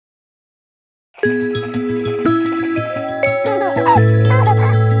Let's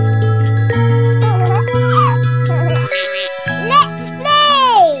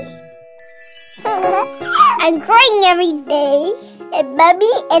play! I'm growing every day, and Mommy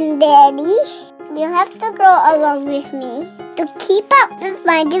and Daddy will have to grow along with me to keep up with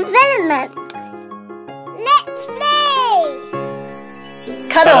my development. Let's play!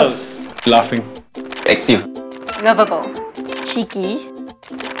 Cuddles. Laughing. Active. Lovable. Cheeky.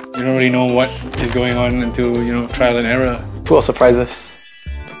 You don't really know what is going on until, trial and error. Full of surprises.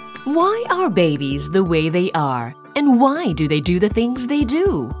 Why are babies the way they are? And why do they do the things they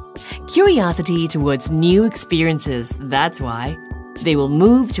do? Curiosity towards new experiences, that's why. They will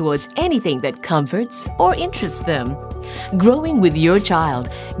move towards anything that comforts or interests them. Growing with your child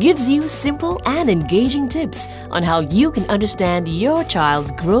gives you simple and engaging tips on how you can understand your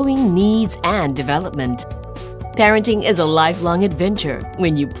child's growing needs and development. Parenting is a lifelong adventure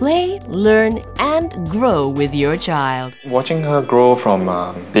when you play, learn, and grow with your child. Watching her grow from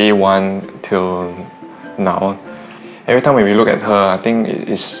day one till now, every time when we look at her, I think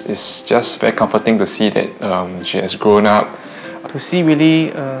it's just very comforting to see that she has grown up. To see really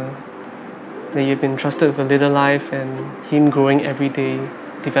that you've been trusted with a little life and him growing every day,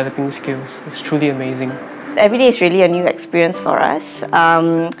 developing skills, it's truly amazing. Every day is really a new experience for us.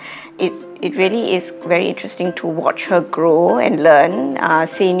 It really is very interesting to watch her grow and learn,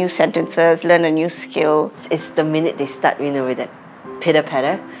 say new sentences, learn a new skill. It's the minute they start, with that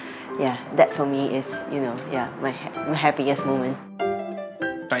pitter-patter. Yeah, that for me is, my happiest moment.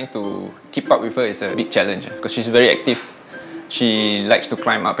 Trying to keep up with her is a big challenge because she's very active. She likes to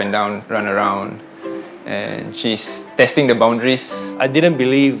climb up and down, run around, and she's testing the boundaries. I didn't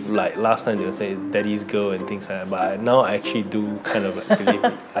believe last time they would say daddy's girl and things like that, but now I actually do kind of believe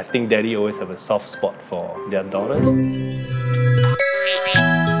it. I think daddy always have a soft spot for their daughters.